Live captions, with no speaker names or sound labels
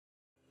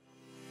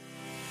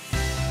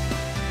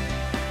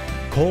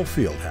Cole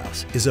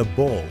Fieldhouse is a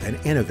bold and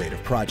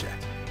innovative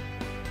project.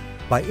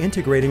 By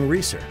integrating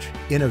research,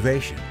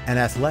 innovation, and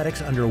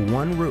athletics under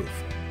one roof,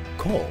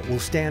 Cole will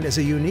stand as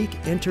a unique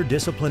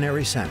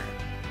interdisciplinary center,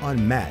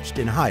 unmatched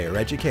in higher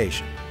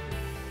education.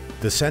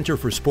 The Center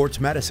for Sports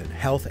Medicine,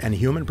 Health, and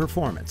Human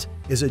Performance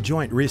is a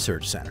joint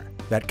research center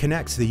that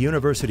connects the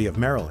University of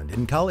Maryland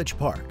in College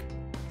Park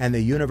and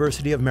the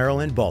University of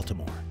Maryland,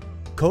 Baltimore.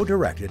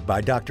 Co-directed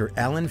by Dr.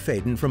 Alan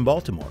Faden from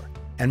Baltimore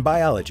and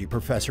biology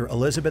professor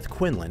Elizabeth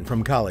Quinlan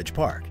from College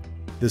Park,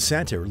 the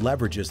center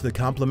leverages the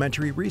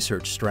complementary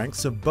research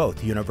strengths of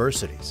both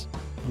universities.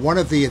 One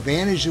of the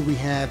advantages we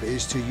have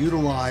is to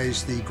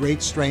utilize the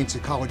great strengths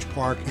at College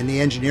Park in the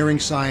engineering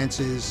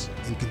sciences,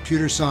 in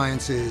computer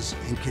sciences,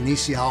 in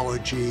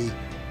kinesiology,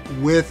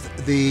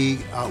 with the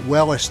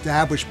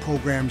well-established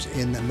programs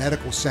in the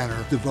medical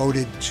center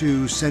devoted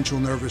to central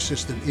nervous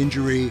system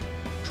injury,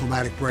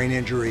 traumatic brain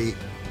injury,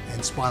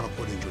 and spinal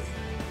cord injury.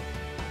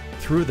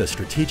 Through the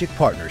strategic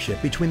partnership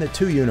between the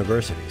two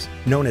universities,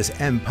 known as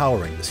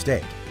Empowering the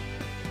State,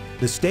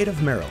 the state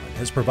of Maryland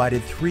has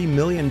provided $3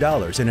 million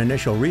in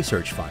initial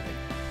research funding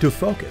to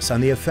focus on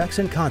the effects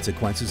and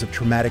consequences of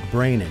traumatic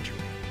brain injury,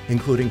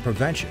 including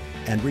prevention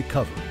and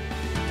recovery.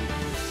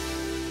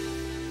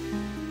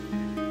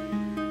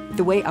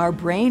 The way our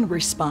brain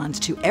responds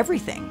to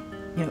everything,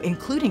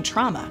 including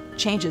trauma,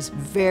 changes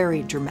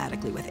very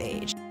dramatically with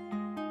age.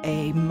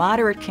 A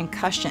moderate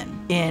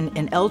concussion in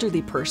an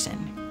elderly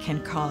person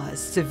can cause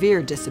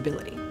severe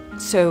disability.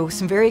 So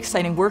some very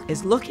exciting work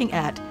is looking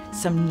at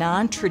some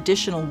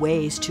non-traditional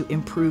ways to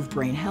improve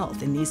brain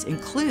health, and these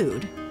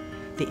include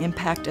the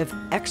impact of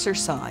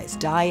exercise,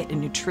 diet, and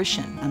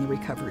nutrition on the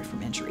recovery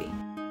from injury.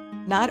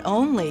 Not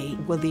only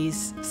will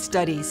these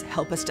studies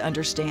help us to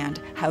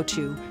understand how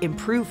to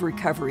improve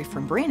recovery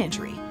from brain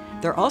injury,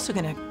 they're also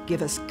going to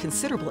give us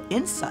considerable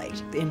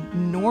insight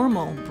in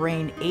normal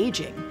brain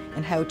aging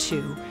and how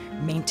to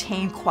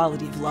maintain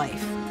quality of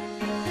life.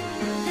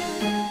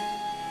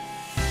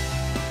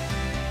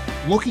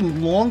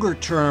 Looking longer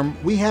term,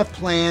 we have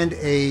planned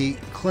a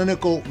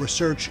clinical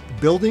research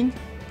building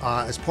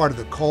as part of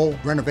the Cole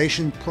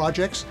renovation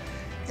projects.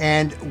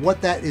 And what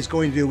that is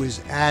going to do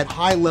is add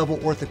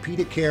high-level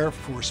orthopedic care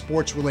for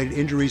sports-related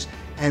injuries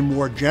and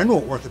more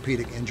general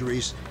orthopedic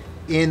injuries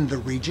in the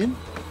region.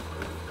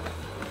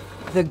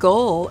 The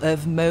goal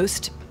of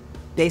most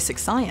basic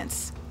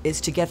science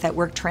is to get that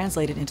work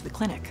translated into the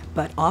clinic.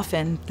 But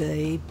often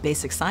the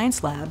basic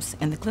science labs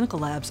and the clinical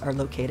labs are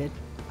located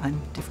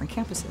on different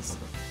campuses.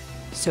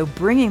 So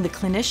bringing the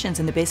clinicians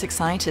and the basic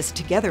scientists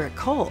together at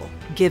Cole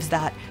gives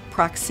that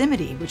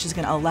proximity, which is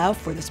going to allow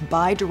for this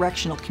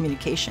bi-directional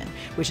communication,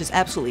 which is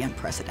absolutely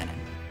unprecedented.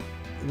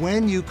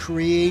 When you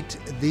create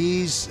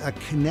these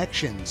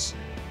connections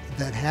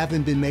that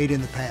haven't been made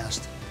in the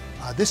past,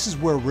 this is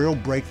where real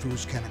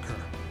breakthroughs can occur.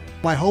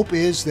 My hope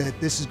is that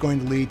this is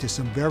going to lead to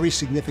some very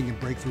significant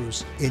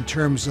breakthroughs in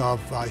terms of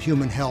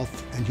human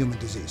health and human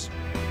disease.